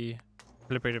a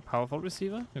calibrated powerful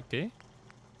receiver. Okay.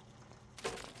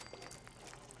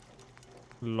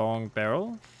 Long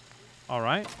barrel.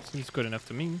 Alright, seems good enough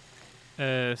to me.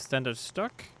 Standard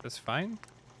stock. That's fine.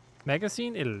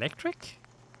 Magazine electric?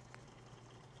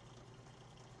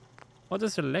 What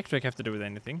does electric have to do with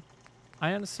anything?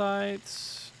 Iron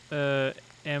sights.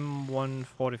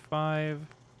 M145.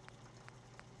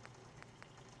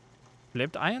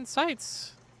 Flipped iron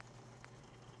sights.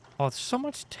 Oh, so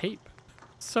much tape.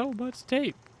 So much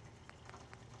tape.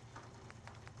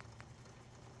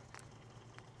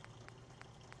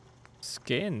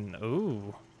 Skin.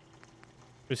 Ooh.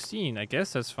 Pristine. I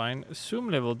guess that's fine. Zoom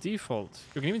level default.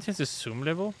 You can even change the zoom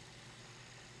level.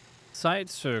 Side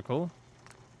circle.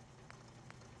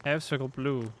 Half circle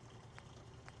blue.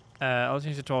 I'll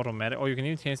change it to automatic. Oh, you can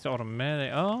even change the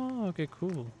automatic. Oh, okay,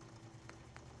 cool.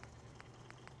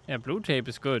 Yeah, blue tape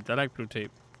is good. I like blue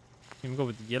tape. You can go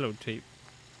with yellow tape.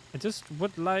 I just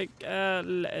would like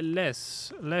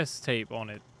less tape on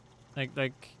it.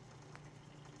 Like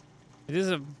it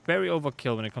is a very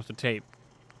overkill when it comes to tape.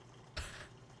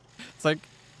 It's like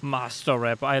master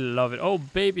rep. I love it. Oh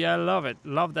baby, I love it.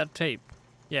 Love that tape.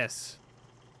 Yes.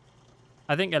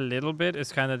 I think a little bit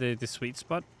is kind of the sweet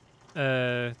spot.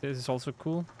 This is also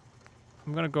cool.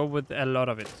 I'm gonna go with a lot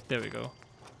of it. There we go.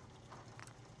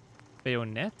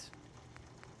 Bayonet?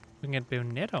 We can get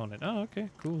bayonet on it. Oh, okay,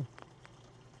 cool.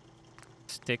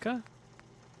 Sticker?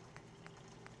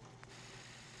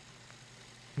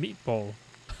 Meatball.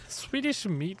 Swedish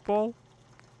meatball?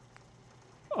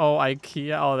 Oh,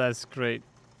 IKEA. Oh, that's great.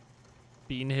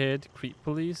 Beanhead, creep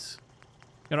police.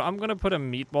 You know, I'm gonna put a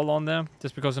meatball on there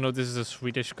just because I know this is a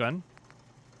Swedish gun.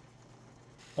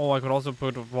 Oh, I could also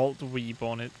put a Vault Weep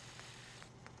on it.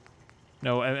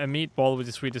 No, a meatball with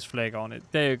the Swedish flag on it.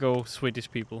 There you go,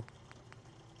 Swedish people.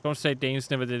 Don't say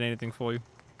Danes never did anything for you.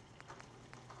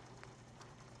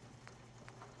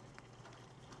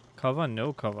 Cover?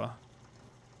 No cover.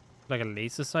 Like a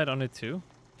laser sight on it too?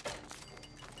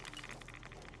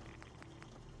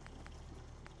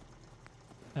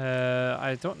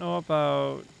 I don't know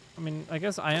about... I mean, I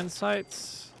guess iron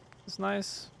sights is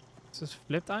nice. Is this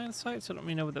flipped iron sights? I don't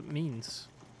really know what that means.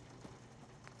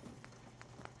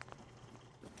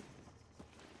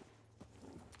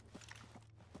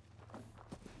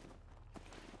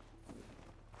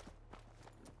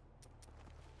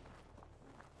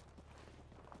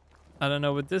 I don't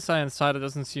know, with this iron sight it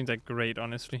doesn't seem that great,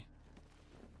 honestly.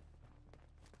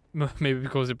 Maybe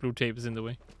because the blue tape is in the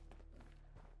way.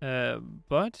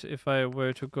 But if I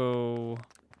were to go...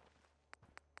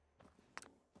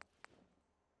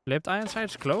 Flipped iron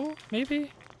sights glow,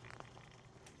 maybe?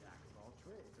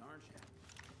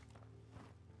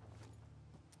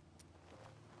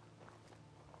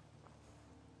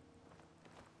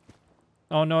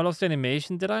 Oh no, I lost the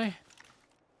animation, did I?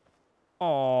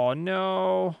 Oh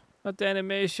no, not the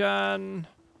animation.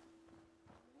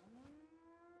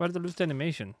 Why did I lose the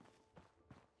animation?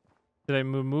 Did I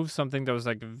remove something that was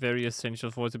like very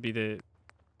essential for it to be the...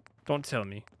 Don't tell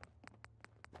me.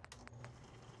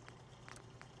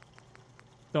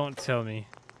 Don't tell me.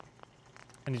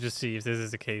 I need to see if this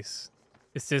is the case.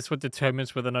 Is this what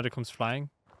determines whether or not it comes flying?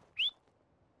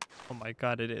 Oh my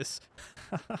god, it is.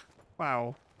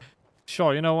 Wow.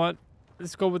 Sure, you know what?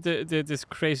 Let's go with this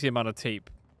crazy amount of tape.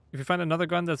 If you find another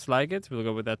gun that's like it, we'll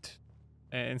go with that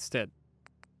instead.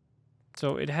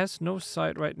 So it has no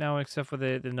sight right now except for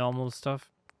the normal stuff.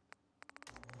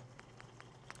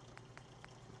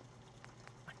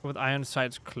 Go with iron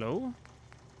sights glow.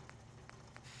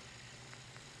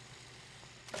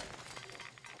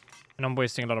 And I'm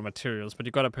wasting a lot of materials, but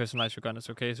you gotta personalize your gun, it's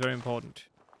okay, it's very important.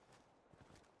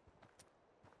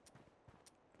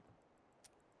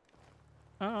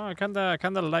 Oh, I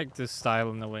kinda like this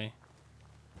style in a way.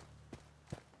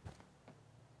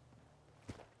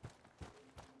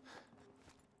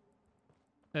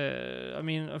 I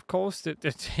mean, of course the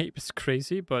tape is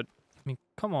crazy, but I mean,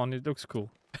 come on, it looks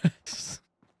cool.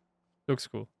 Looks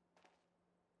cool.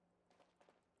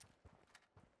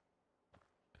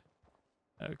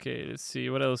 Okay, let's see,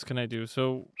 what else can I do?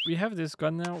 So, we have this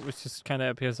gun now, which just kind of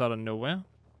appears out of nowhere.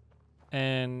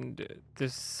 And the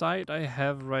sight I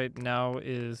have right now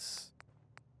is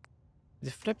the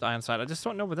flipped iron sight. I just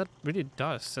don't know what that really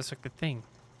does. That's like the thing.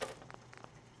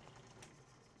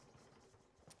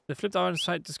 The flipped out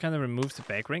side just kind of removes the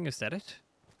back ring. Is that it?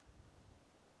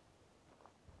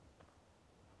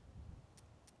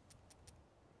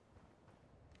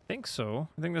 I think so.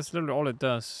 I think that's literally all it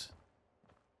does.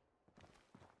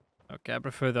 Okay, I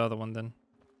prefer the other one then.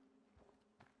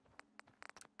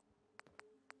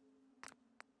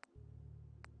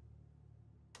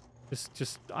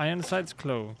 Just iron sights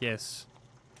glow. Yes.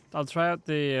 I'll try out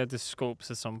the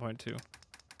scopes at some point too.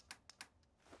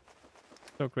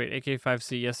 So great.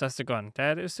 AK-5C. Yes, that's the gun.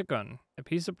 That is the gun. A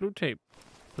piece of blue tape.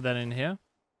 Put that in here.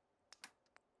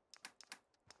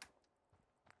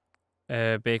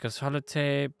 Baker's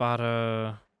holiday.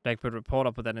 Butter. Blackbird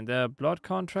Reporter. Put that in there. Blood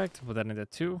contract. Put that in there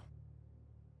too.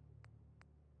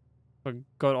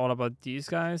 Forgot all about these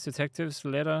guys. Detectives.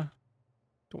 Letter.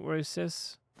 Don't worry,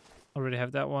 sis. Already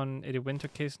have that one. Eddie Winter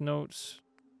case notes.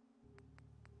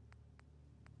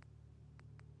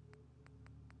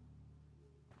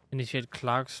 Initiate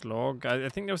Clark's log. I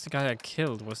think that was the guy I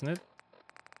killed, wasn't it?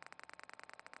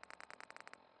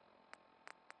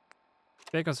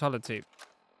 Baker's holiday.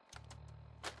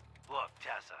 Look,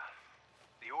 Tessa.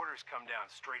 The orders come down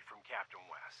straight from Captain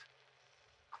West.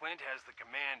 Clint has the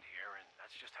command here, and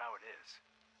that's just how it is.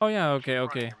 Oh yeah, okay, Keep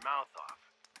okay. running your mouth off.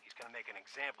 He's gonna make an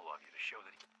example of you to show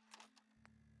that.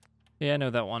 Yeah, I know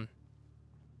that one.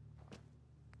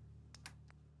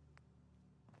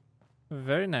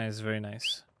 Very nice, very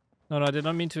nice. No, I did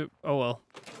not mean to. Oh well.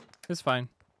 It's fine.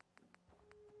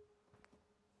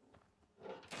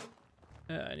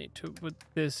 I need to put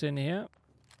this in here.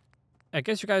 I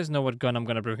guess you guys know what gun I'm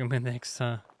gonna bring him in next,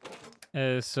 huh?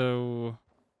 So...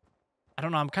 I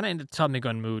don't know, I'm kind of in the Tommy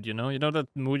gun mood, you know? You know that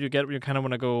mood you get where you kind of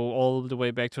want to go all the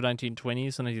way back to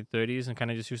 1920s and 1930s and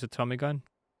kind of just use a Tommy gun?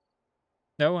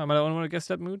 No? Am I the only one who gets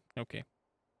that mood? Okay.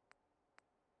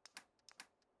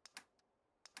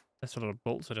 That's a lot of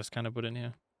bolts I just kind of put in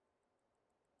here.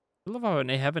 I love how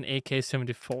they have an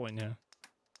AK-74 in here.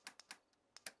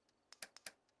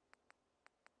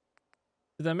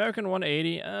 The American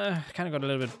 180, kind of got a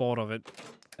little bit bored of it.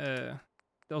 It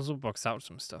also boxed out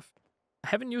some stuff. I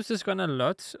haven't used this gun a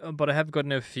lot, but I have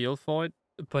gotten a feel for it.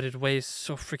 But it weighs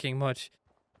so freaking much.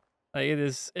 Like it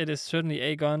is certainly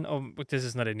a gun. Oh, but this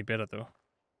is not any better though.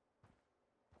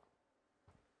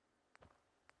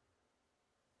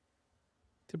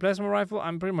 The plasma rifle,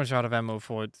 I'm pretty much out of ammo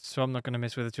for it, so I'm not gonna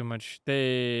mess with it too much.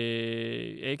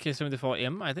 The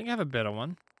AK-74M, I think I have a better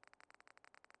one.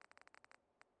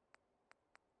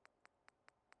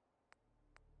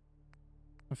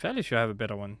 I'm fairly sure I have a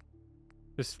better one.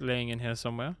 Just laying in here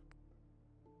somewhere.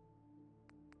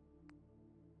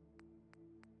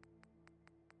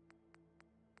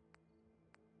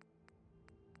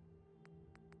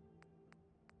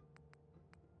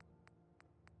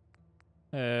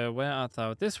 Where are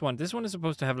thou? This one is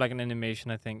supposed to have like an animation,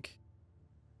 I think.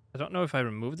 I don't know if I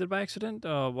removed it by accident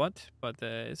or what, but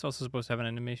it's also supposed to have an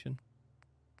animation.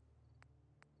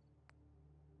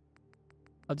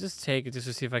 I'll just take it just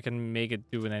to see if I can make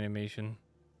it do an animation.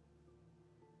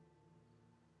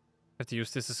 I have to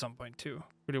use this at some point too.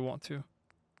 Really want to.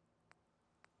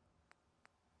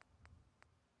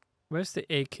 Where's the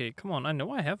AK? Come on, I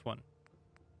know I have one.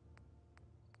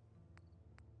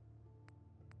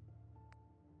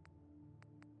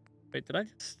 Wait, did I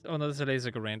just... Oh no, there's a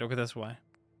laser grenade. Okay, that's why.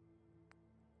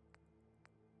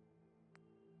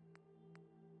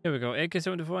 Here we go.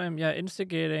 AK-74M. Yeah,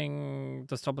 instigating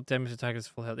does double damage attack is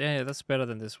full health. Yeah, that's better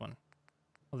than this one.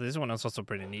 Well, this one is also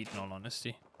pretty neat in all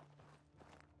honesty.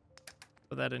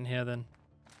 Put that in here then.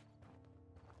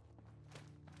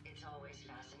 It's always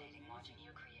fascinating watching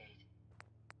you create.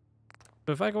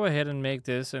 So if I go ahead and make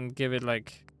this and give it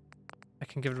like... I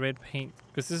can give it red paint.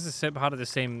 Because this is part of the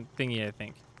same thingy, I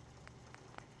think.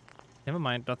 Never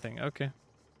mind, nothing. Okay.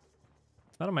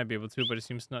 Thought I might be able to, but it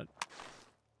seems not.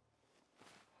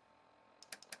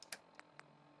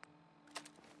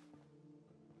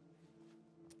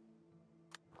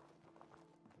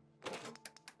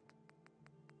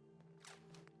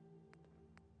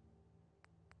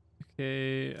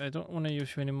 Okay, I don't want to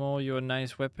use you anymore. You're a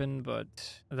nice weapon,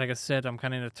 but like I said, I'm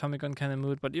kind of in a Tommy gun kind of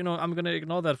mood. But you know, I'm gonna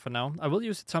ignore that for now. I will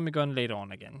use the Tommy gun later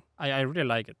on again. I really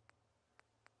like it.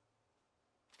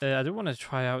 I do want to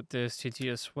try out the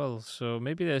STG as well. So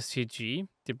maybe the STG,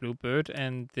 the Bluebird,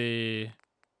 and the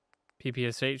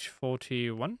PPSH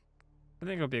 41. I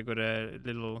think it'll be a good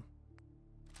little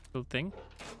thing.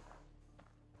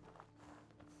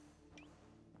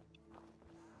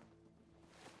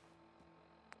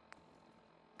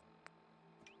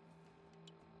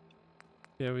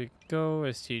 There we go.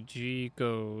 STG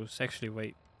goes. Actually,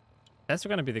 wait. That's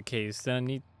gonna be the case. Then I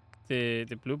need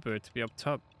the Bluebird to be up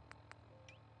top.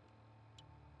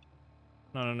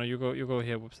 No, you go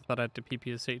here. Whoops, I thought I had the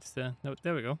PPSH there. No,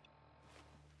 there we go.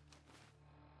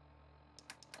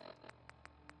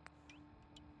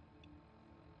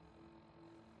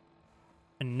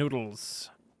 And noodles.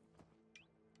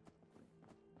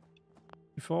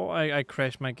 Before I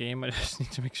crash my game, I just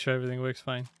need to make sure everything works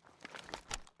fine.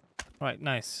 Right,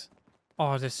 nice.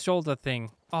 Oh, the shoulder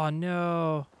thing. Oh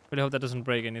no. Really hope that doesn't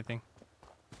break anything.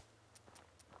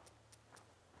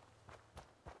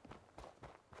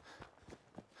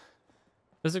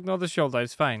 Just ignore the shoulder,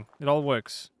 it's fine. It all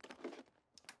works.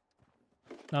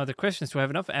 Now the question is, do I have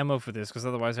enough ammo for this? Because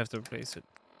otherwise I have to replace it.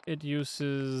 It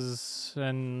uses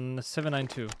an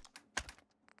 792.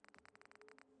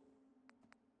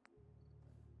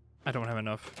 I don't have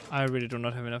enough. I really do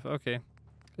not have enough. Okay.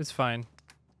 It's fine.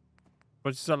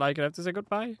 But just like I have to say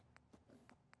goodbye.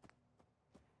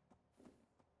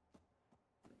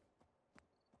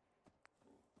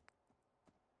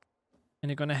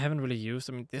 And you're gonna haven't really used,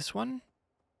 I mean, this one?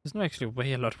 There's no actually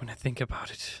way a lot when I think about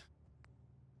it.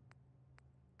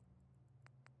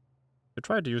 I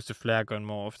try to use the flare gun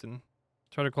more often.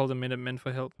 Try to call the Minutemen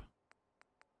for help.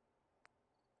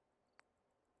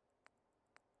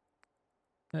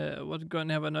 What gun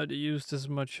have I not used as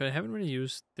much? I haven't really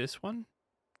used this one.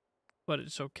 But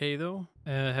it's okay though.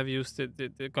 Have used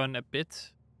the gun a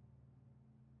bit.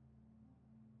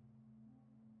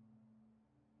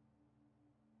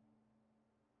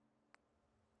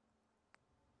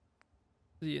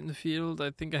 In the field, I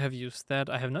think I have used that.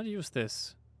 I have not used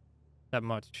this that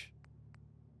much.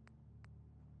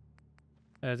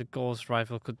 The Gauss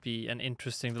rifle could be an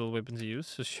interesting little weapon to use,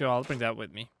 so sure, I'll bring that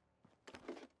with me.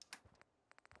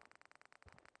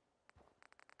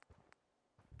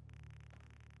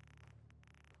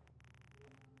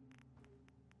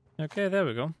 Okay, there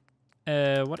we go.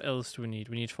 What else do we need?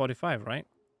 We need 45, right?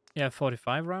 Yeah,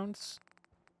 45 rounds.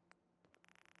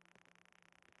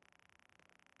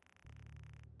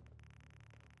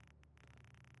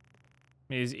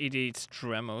 It eats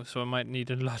Dremo, so I might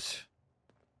need a lot.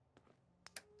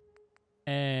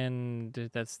 And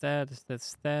that's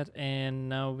that. And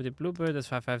now with the Bluebird, that's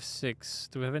 556.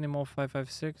 Do we have any more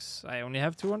 556? I only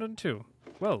have 202.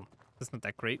 Well, that's not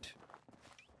that great.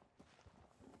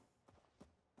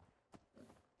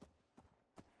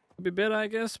 Could be better, I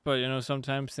guess, but you know,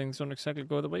 sometimes things don't exactly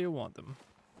go the way you want them.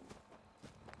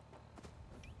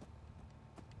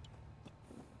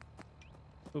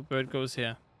 Bluebird goes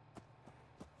here.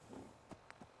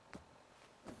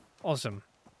 Awesome.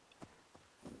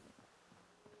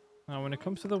 Now when it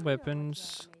comes to the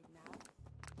weapons,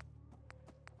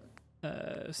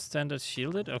 standard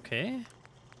shielded, okay.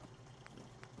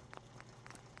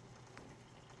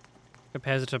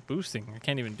 Capacitor boosting, I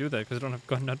can't even do that because I don't have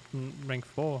gun nut rank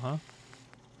 4, huh?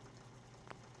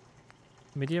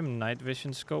 Medium night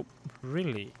vision scope,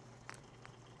 really?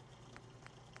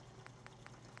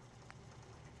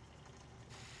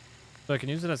 So I can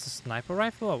use it as a sniper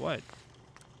rifle or what?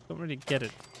 Don't really get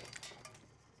it.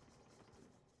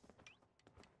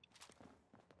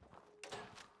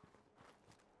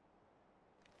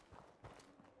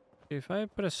 If I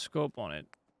put a scope on it.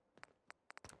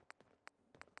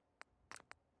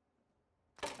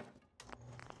 Let's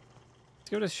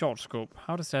give it a short scope.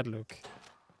 How does that look?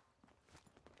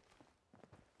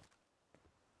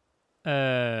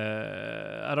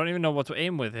 I don't even know what to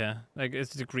aim with here. Like,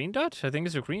 is it a green dot? I think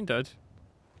it's a green dot.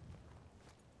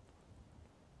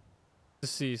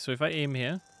 Let's see. So if I aim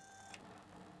here.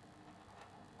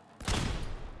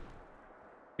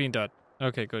 Green dot.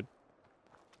 Okay, good.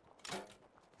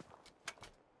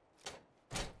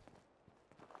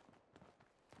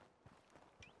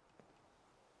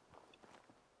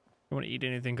 I don't want to eat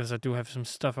anything because I do have some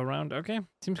stuff around. Okay,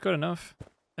 seems good enough.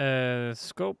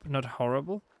 Scope, not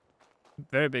horrible.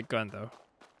 Very big gun though.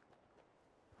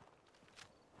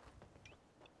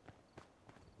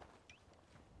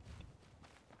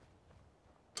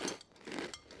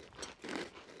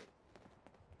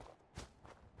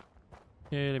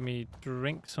 Okay, let me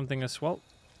drink something as well.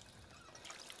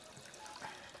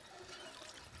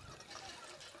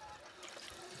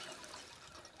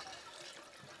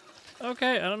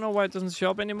 Okay, I don't know why it doesn't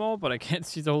show up anymore, but I can't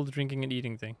see the whole drinking and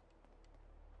eating thing.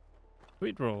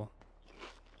 Sweet roll.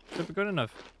 Should be good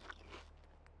enough.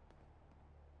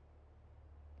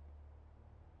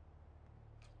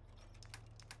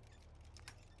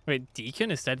 Wait, Deacon,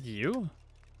 is that you?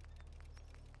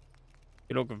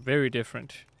 You look very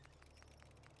different.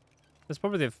 That's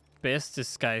probably the best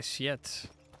disguise yet.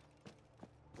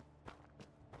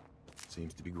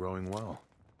 Seems to be growing well.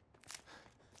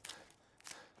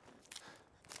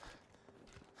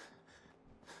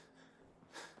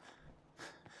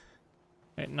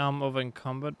 Right, now I'm over in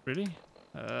combat, really?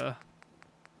 I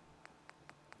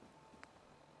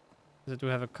do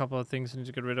have a couple of things I need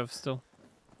to get rid of still.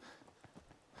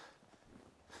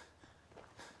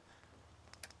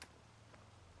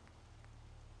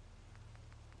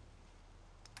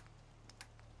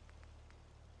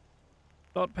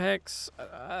 Dot packs.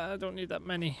 I don't need that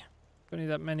many. Don't need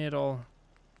that many at all.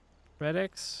 Red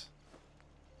X.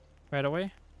 Right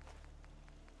away.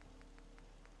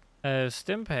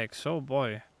 Stim packs. Oh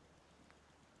boy.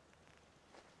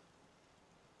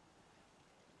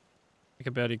 I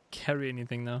can barely carry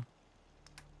anything now.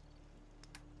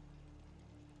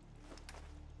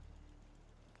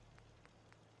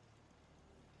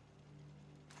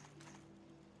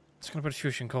 Just gonna put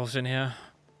fusion cores in here.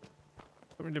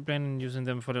 Don't really plan on using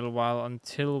them for a little while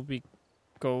until we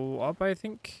go up, I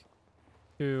think,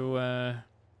 to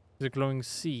the glowing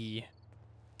sea.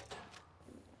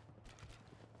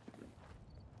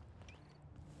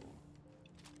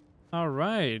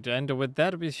 Alright, and with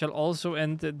that we shall also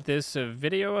end this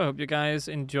video. I hope you guys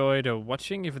enjoyed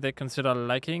watching. If you did, consider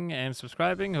liking and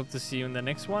subscribing. Hope to see you in the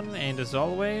next one, and as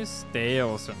always, stay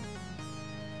awesome.